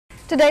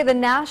Today, the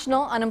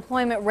national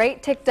unemployment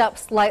rate ticked up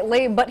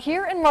slightly, but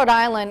here in Rhode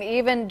Island,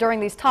 even during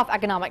these tough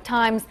economic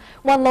times,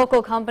 one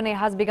local company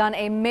has begun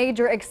a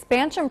major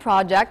expansion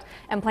project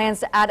and plans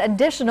to add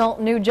additional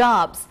new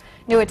jobs.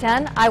 New at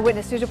 10,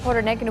 Eyewitness News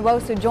reporter Nathan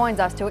Nwosu joins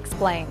us to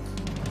explain.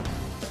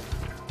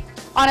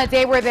 On a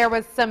day where there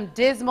was some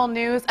dismal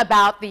news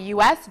about the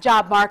U.S.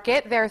 job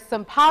market, there's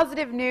some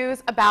positive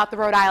news about the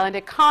Rhode Island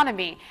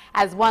economy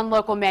as one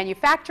local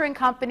manufacturing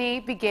company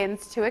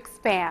begins to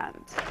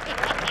expand.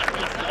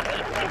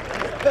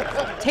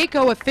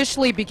 TACO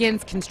officially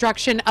begins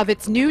construction of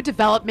its new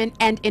Development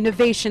and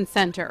Innovation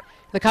Center,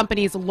 the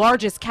company's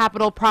largest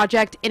capital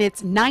project in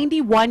its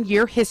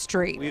 91-year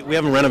history. We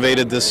haven't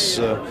renovated this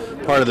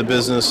part of the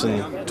business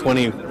in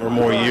 20 or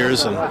more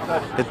years, and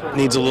it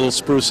needs a little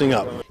sprucing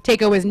up.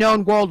 TACO is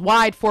known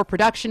worldwide for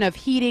production of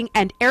heating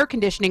and air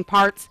conditioning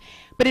parts,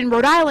 but in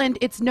Rhode Island,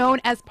 it's known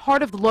as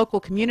part of the local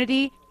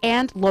community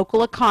and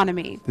local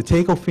economy. The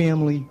TACO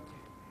family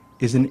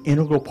is an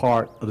integral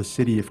part of the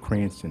city of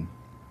Cranston.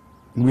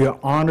 And we are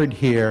honored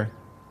here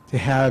to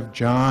have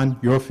John,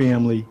 your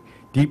family,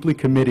 deeply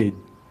committed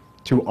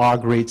to our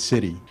great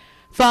city.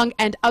 Fung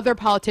and other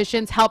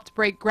politicians helped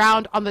break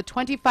ground on the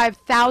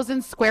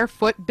 25,000 square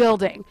foot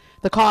building.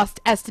 The cost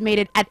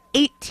estimated at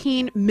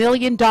 $18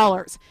 million.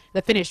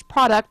 The finished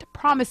product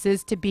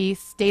promises to be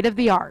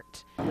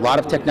state-of-the-art. A lot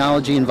of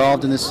technology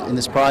involved in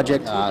this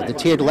project. The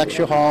tiered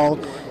lecture hall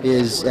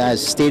is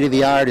as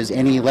state-of-the-art as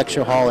any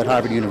lecture hall at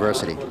Harvard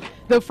University.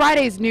 Though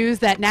Friday's news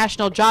that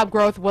national job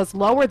growth was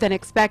lower than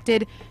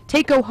expected,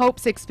 TACO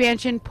hopes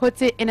expansion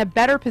puts it in a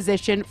better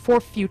position for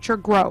future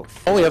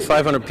growth. We have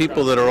 500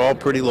 people that are all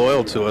pretty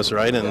loyal to us,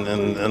 right?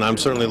 And I'm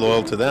certainly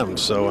loyal to them.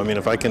 So, I mean,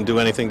 if I can do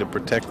anything to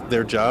protect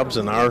their jobs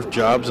and our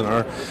jobs and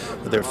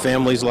their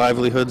families'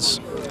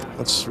 livelihoods,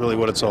 that's really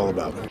what it's all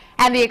about.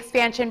 And the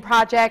expansion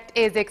project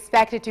is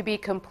expected to be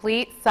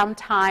complete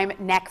sometime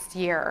next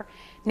year.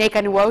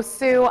 Nathan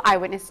Nwosu,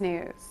 Eyewitness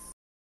News.